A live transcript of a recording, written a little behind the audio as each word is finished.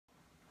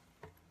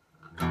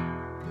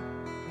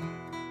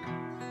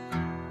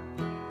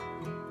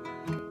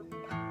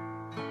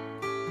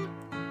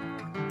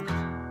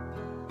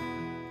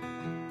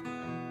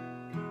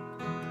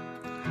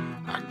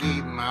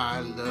gave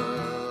my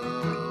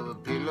love a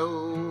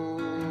pillow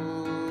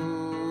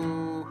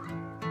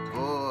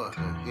for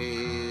her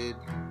head.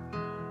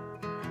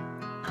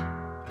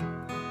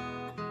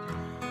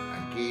 I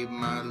gave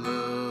my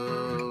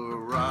love a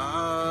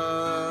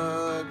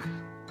rock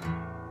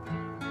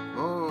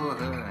for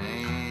her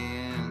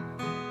hand.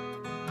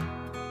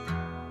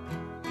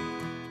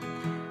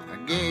 I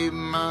gave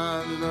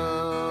my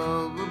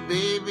love a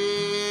baby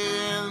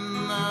and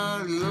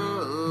the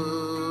love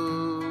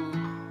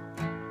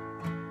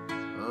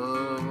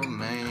of a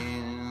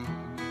man.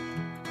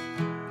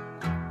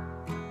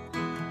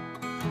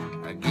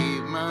 I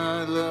gave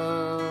my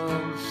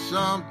love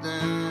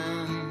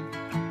something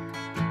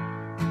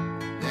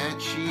that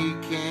she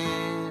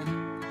can't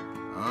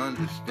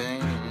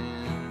understand.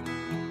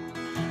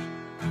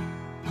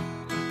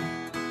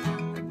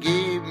 I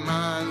gave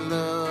my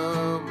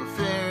love a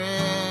fairy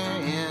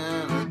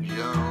and a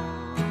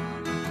John.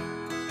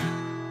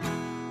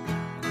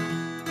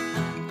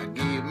 I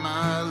gave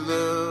my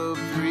love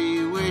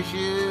 3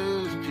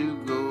 wishes to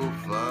go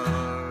far.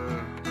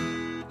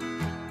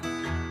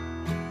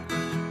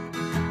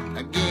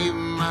 I gave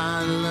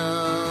my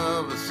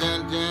love a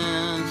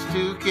sentence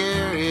to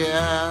carry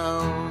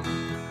out,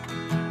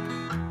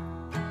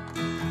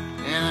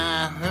 and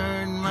I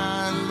heard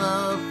my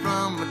love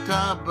from the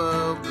top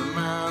of the